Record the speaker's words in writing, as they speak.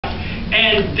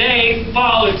and they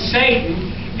followed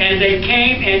Satan, and they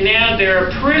came, and now they're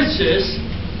princes,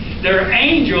 they're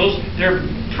angels, they're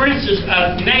princes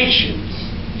of nations.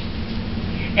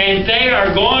 And they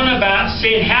are going about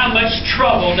seeing how much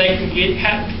trouble they can get,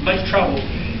 how much trouble.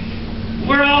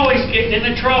 We're always getting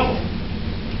into trouble.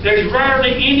 There's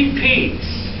rarely any peace.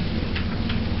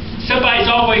 Somebody's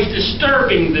always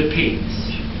disturbing the peace.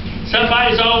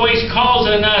 Somebody's always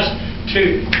causing us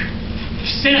to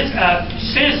sense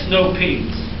no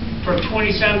peace. For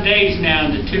 20-some days now,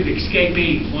 the two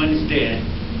escapees, one is dead.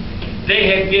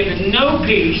 They have given no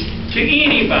peace to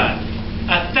anybody.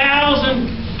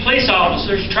 1,000 police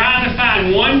officers trying to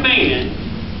find one man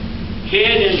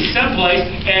hid in some place,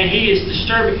 and he is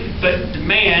disturbing. But the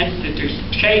man that they're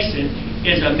chasing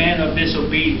is a man of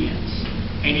disobedience,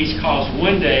 and he's caused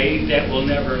one day that will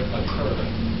never occur.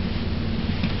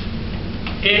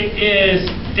 It is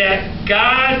that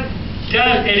God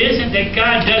does. It isn't that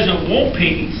God doesn't want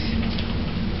peace.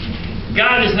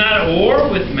 God is not at war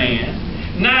with man,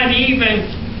 not even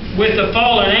with the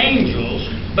fallen angels.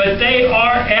 But they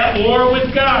are at war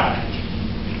with God.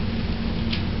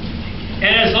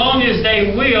 And as long as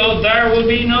they will, there will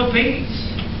be no peace.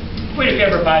 What if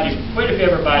everybody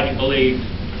believed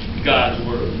God's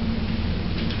word?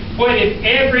 What if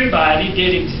everybody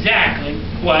did exactly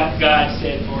what God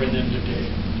said for them to do?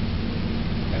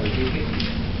 That would be peace.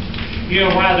 You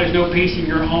know why there's no peace in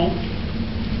your home?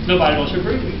 Nobody wants to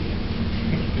agree with you.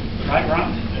 Right,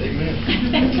 Ron? Amen.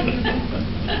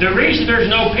 The reason there's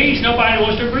no peace, nobody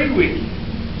wants to agree with you.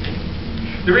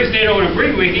 The reason they don't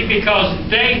agree with you because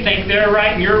they think they're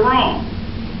right and you're wrong.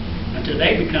 Until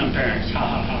they become parents. Ha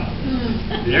ha ha.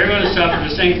 They're going to suffer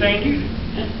the same thing you do.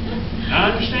 I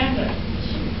understand that.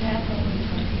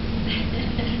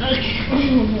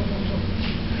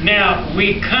 Now,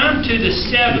 we come to the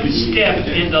seventh step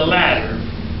in the ladder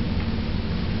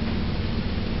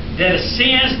that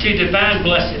ascends to divine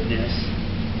blessedness.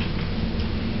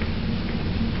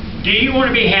 Do you want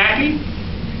to be happy?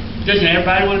 Doesn't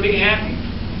everybody want to be happy?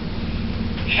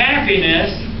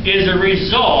 Happiness is a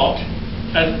result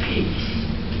of peace.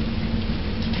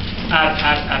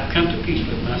 I've come to peace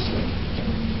with myself.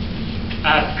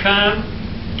 I've come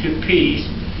to peace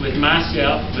with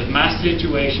myself, with my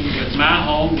situation, with my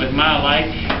home, with my life,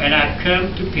 and I've come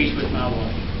to peace with my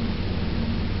wife.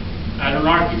 I don't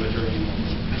argue with her anymore.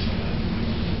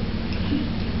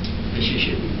 But she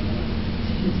should be.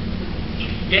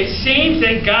 It seems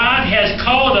that God has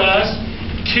called us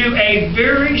to a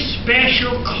very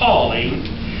special calling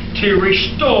to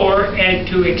restore and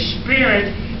to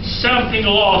experience something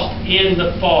lost in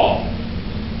the fall.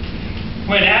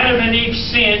 When Adam and Eve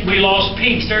sinned, we lost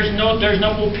peace. There's no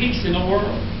more peace in the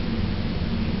world.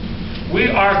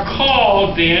 We are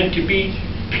called then to be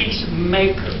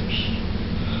peacemakers.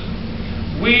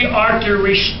 We are to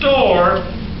restore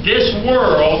this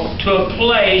world to a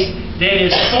place that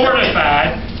is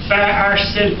fortified by our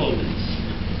sinfulness.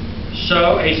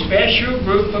 So, a special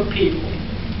group of people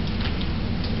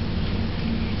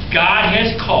God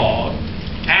has called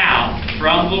out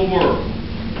from the world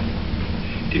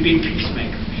to be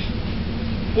peacemakers.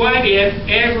 What if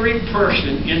every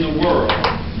person in the world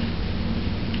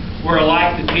were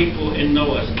like the people in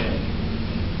Noah's day?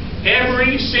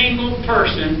 Every single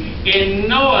person in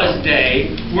Noah's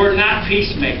day were not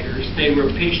peacemakers, they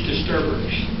were peace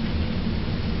disturbers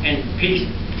and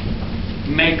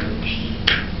peacemakers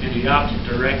in the opposite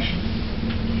direction.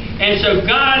 And so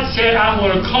God said, I'm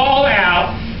going to call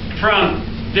out from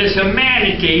this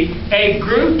humanity a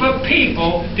group of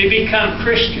people to become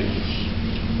Christians.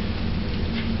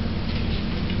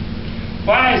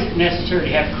 Why is it necessary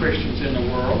to have Christians in the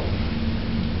world?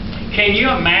 Can you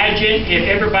imagine if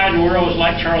everybody in the world was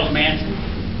like Charles Manson?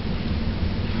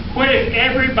 What if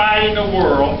everybody in the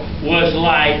world was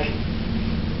like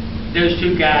those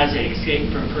two guys that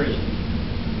escaped from prison?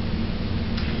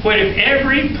 What if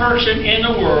every person in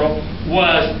the world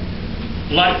was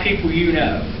like people you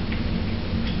know?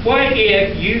 What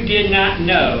if you did not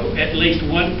know at least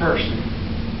one person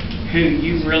who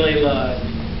you really loved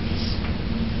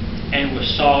and was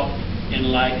salt and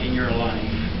light in your life?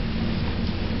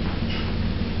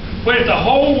 What if the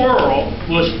whole world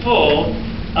was full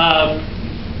of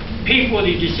people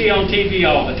that you see on TV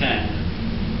all the time?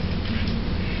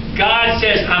 God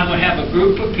says, I'm going to have a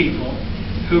group of people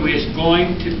who is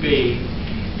going to be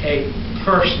a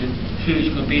person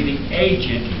who's going to be the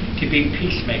agent to be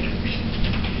peacemakers.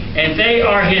 And they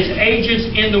are His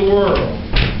agents in the world.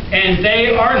 And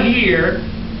they are here,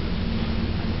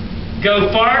 go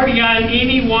far beyond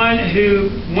anyone who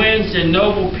wins the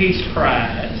Nobel Peace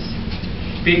Prize,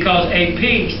 because a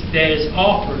peace that is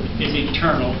offered is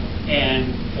eternal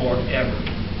and forever.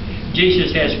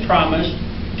 Jesus has promised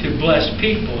to bless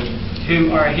people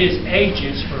who are His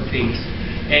agents for peace,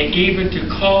 and even to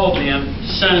call them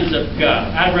sons of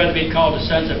God. I'd rather be called the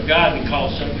sons of God than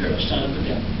called son of the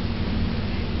devil.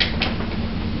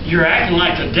 You're acting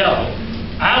like the devil.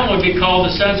 I want to be called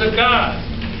the sons of God.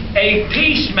 A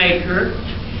peacemaker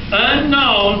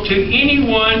unknown to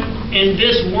anyone in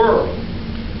this world.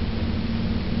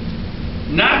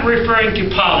 Not referring to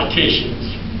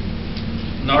politicians,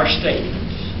 nor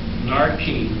statesmen, nor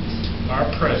kings, our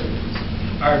presidents,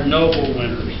 our Nobel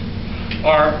winners,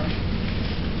 our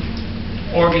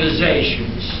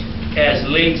organizations as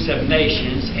leagues of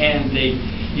nations and the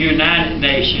United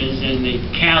Nations and the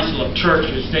Council of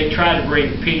Churches. They try to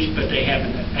bring peace, but they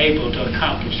haven't been able to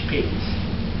accomplish peace.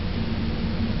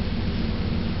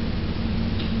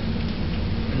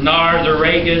 Nor the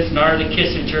Reagans, nor the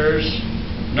Kissingers,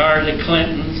 nor the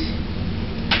Clintons,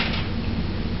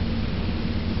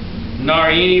 nor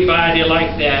anybody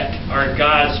like that are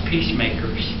God's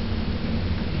peacemakers.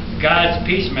 God's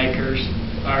peacemakers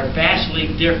are vastly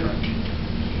different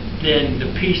than the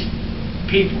peace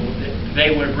people that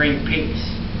they would bring peace.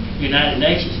 United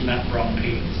Nations have not brought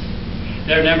peace.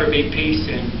 There'll never be peace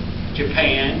in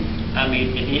Japan,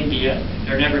 in India.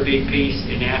 There'll never be peace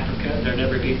in Africa. There'll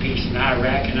never be peace in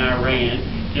Iraq and Iran.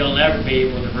 They'll never be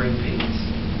able to bring peace.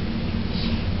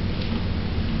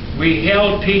 We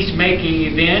held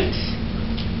peacemaking events.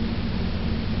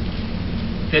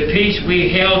 The peace we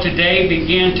held today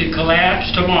began to collapse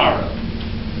tomorrow.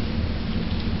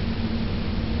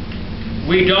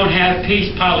 We don't have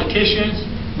peace politicians.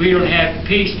 We don't have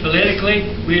peace politically.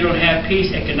 We don't have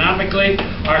peace economically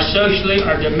or socially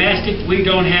or domestic. We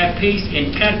don't have peace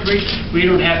in countries. We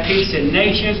don't have peace in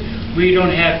nations. We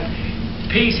don't have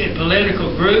peace in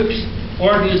political groups,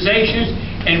 organizations,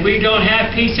 and we don't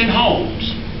have peace in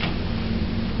homes.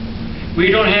 We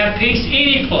don't have peace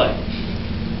any place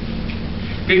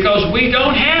because we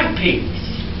don't have peace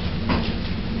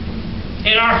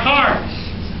in our hearts.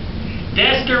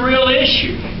 That's the real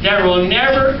issue. There will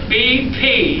never be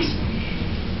peace.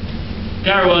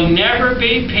 There will never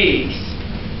be peace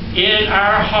in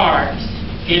our hearts,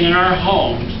 in our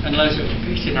homes, unless there's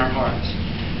peace in our hearts.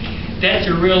 That's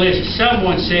a real issue.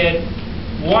 Someone said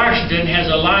Washington has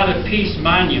a lot of peace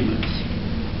monuments.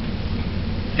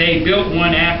 They built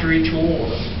one after each war.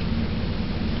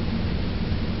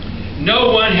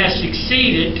 No one has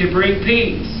succeeded to bring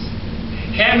peace.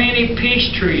 How many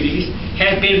peace treaties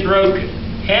have been broken?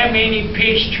 How many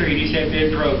peace treaties have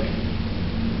been broken?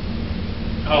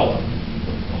 All of them.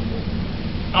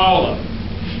 All of them.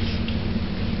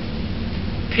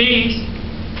 Peace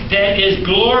that is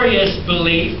glorious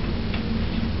belief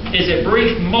is a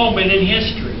brief moment in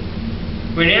history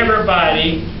when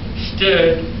everybody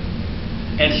stood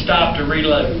and stopped to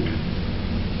reload.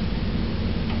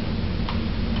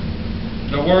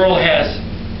 The world has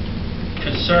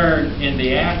concern in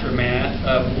the aftermath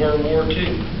of World War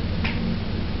II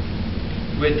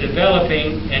with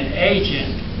developing an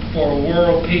agent for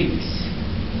world peace.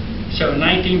 So in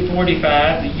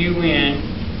 1945, the UN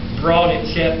brought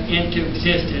itself into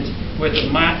existence with a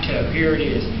motto, here it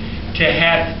is, to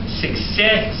have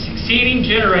succeeding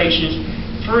generations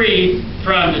free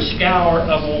from the scour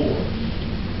of war.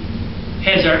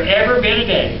 Has there ever been a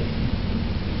day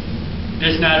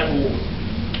that's not at war?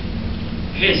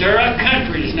 Is there a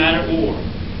country that's not at war?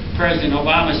 President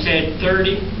Obama said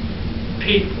 30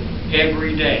 people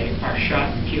every day are shot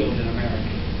and killed in America.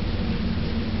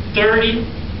 30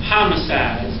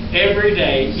 homicides every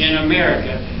day in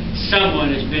America.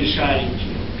 Someone has been shot and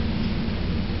killed.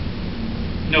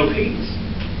 No peace.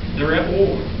 They're at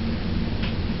war.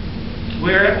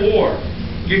 We're at war.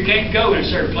 You can't go in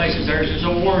certain places. There's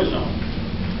a war zone.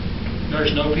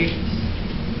 There's no peace.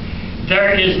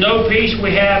 There is no peace.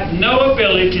 We have no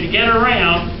ability to get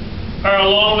around or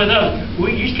along with others.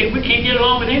 We can't get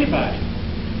along with anybody.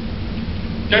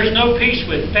 There's no peace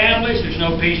with families. There's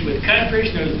no peace with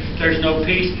countries. There's no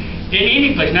peace in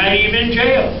any place, not even in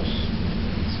jails.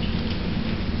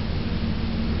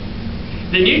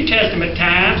 The New Testament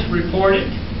Times reported,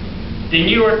 the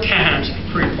New York Times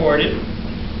reported,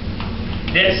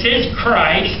 that since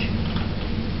Christ,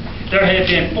 there have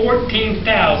been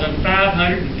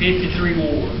 14,553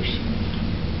 wars.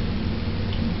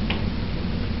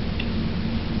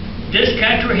 This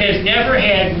country has never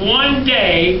had one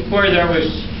day where there was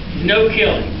no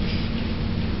killings.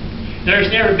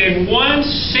 There's never been one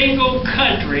single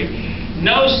country,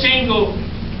 no single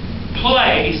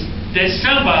place that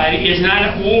somebody is not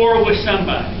at war with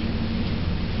somebody.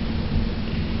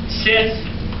 Since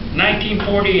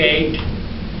 1948,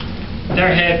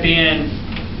 there have been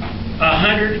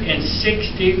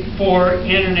 164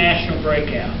 international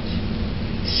breakouts.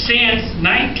 Since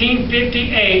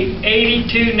 1958,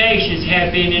 82 nations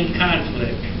have been in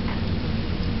conflict.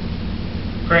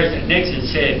 President Nixon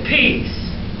said, peace,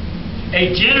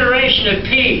 a generation of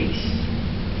peace.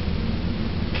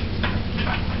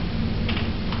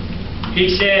 He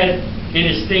said in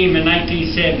his theme in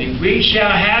 1970, we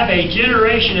shall have a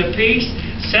generation of peace,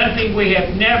 something we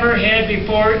have never had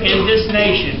before in this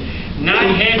nation,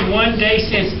 not had one day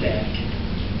since that.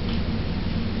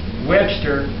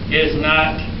 Webster,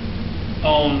 not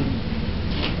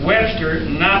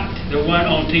the one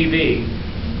on TV,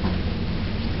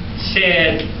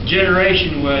 said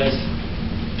generation was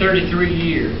 33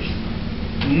 years.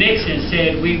 Nixon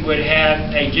said we would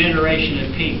have a generation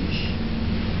of peace.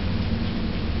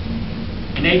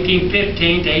 In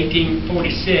 1815 to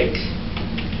 1846,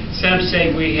 some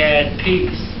say we had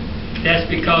peace. That's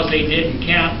because they didn't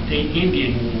count the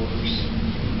Indian Wars.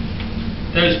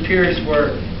 Those periods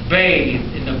were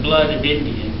bathed in the blood of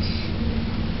Indians.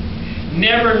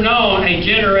 Never known a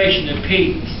generation of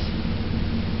peace.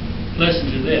 Listen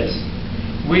to this.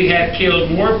 We have killed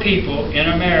more people in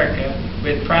America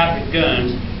with private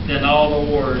guns than all the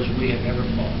wars we have ever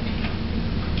fought.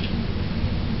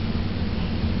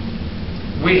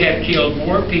 We have killed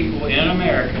more people in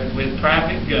America with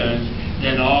private guns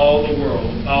than all the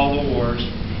wars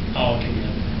altogether.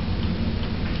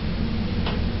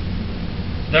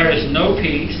 There is no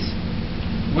peace.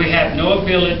 We have no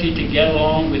ability to get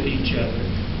along with each other.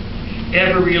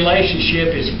 Every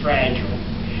relationship is fragile.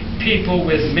 People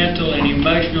with mental and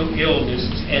emotional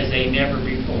illnesses as they never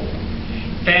before.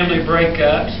 Family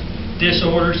breakups,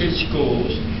 disorders in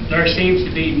schools. There seems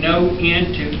to be no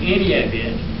end to any of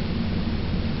it.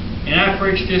 And I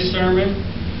preach this sermon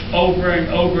over and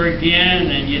over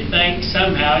again, and you think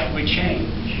somehow it would change.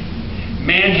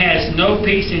 Man has no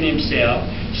peace in himself,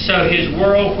 so his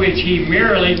world, which he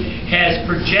merely has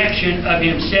projection of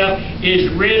himself,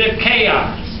 is rid of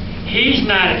chaos. He's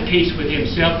not at peace with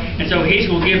himself, and so he's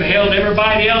going to give hell to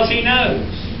everybody else he knows.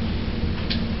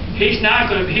 He's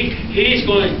going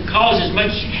to cause as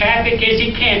much havoc as he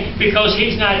can because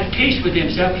he's not at peace with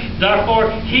himself.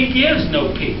 Therefore, he gives no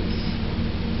peace.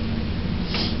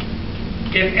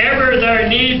 If ever there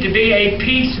needed to be a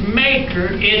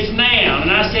peacemaker, it's now.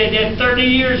 And I said that 30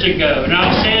 years ago, and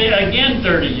I'll say it again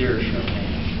 30 years from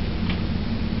now.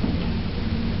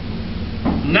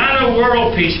 Not a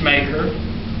world peacemaker,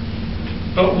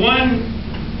 but one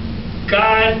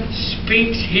God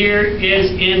speaks here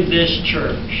is in this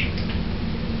church.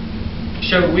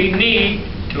 So we need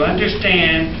to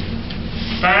understand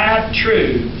 5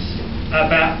 truths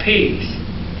about peace.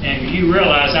 And you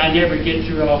realize I never get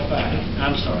through all 5.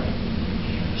 I'm sorry.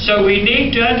 So we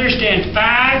need to understand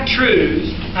 5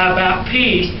 truths about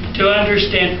peace to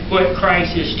understand what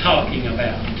Christ is talking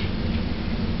about.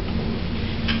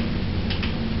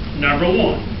 Number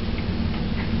 1.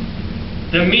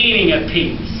 The meaning of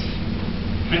peace.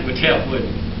 That would help, wouldn't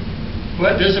it?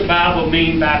 What does the Bible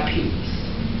mean by peace?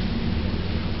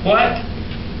 What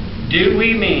do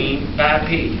we mean by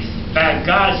peace? By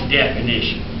God's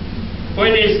definition.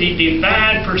 What is the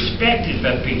divine perspective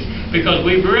of peace? Because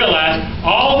we've realized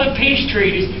all the peace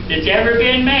treaties that's ever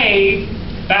been made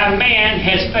by man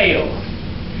has failed.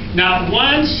 Not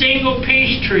one single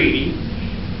peace treaty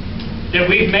that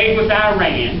we've made with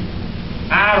Iran,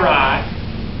 Iraq,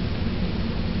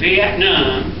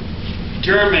 Vietnam,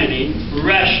 Germany,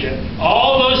 Russia,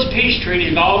 all those peace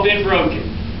treaties have all been broken.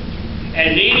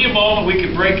 At any moment we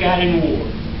could break out in war.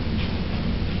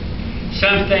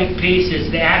 Some think peace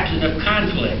is the absence of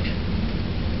conflict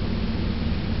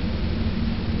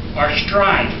or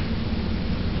strife.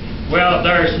 Well,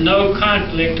 there's no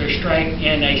conflict or strife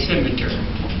in a cemetery.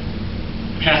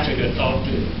 That's a good thought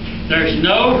too. There's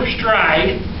no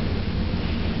strife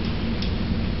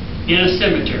in a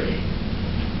cemetery.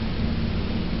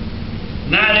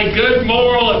 Not a good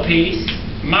model of peace is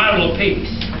not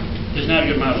a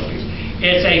good model of peace.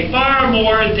 It's a far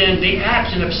more than the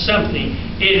absence of something.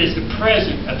 It is the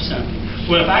presence of something.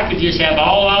 Well, if I could just have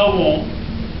all I want,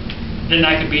 then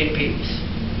I could be at peace.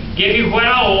 Give you what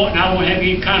I want, and I won't have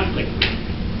any conflict with it.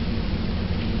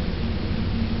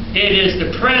 It is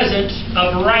the presence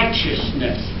of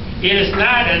righteousness. It is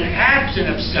not an absence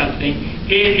of something.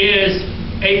 It is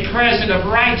a presence of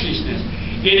righteousness.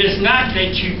 It is not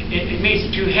that it means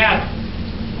that you have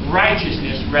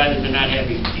righteousness rather than not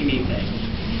having anything.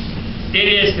 It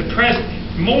is the present,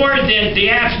 more than the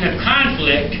absence of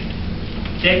conflict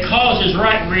that causes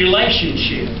right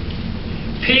relationship.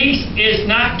 Peace is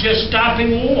not just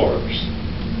stopping wars.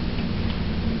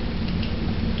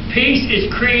 Peace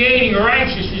is creating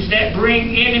righteousness that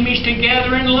bring enemies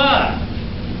together in love.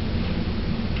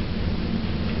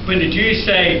 When the Jews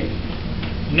say,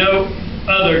 no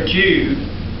other Jew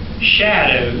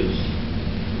shadows,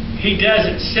 he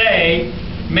doesn't say,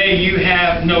 may you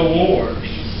have no wars.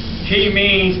 He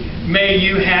means, may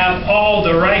you have all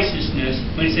the righteousness.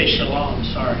 When he says shalom,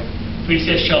 when he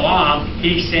says shalom,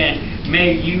 he's saying,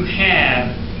 may you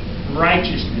have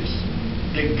righteousness,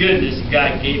 the goodness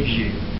God gives you.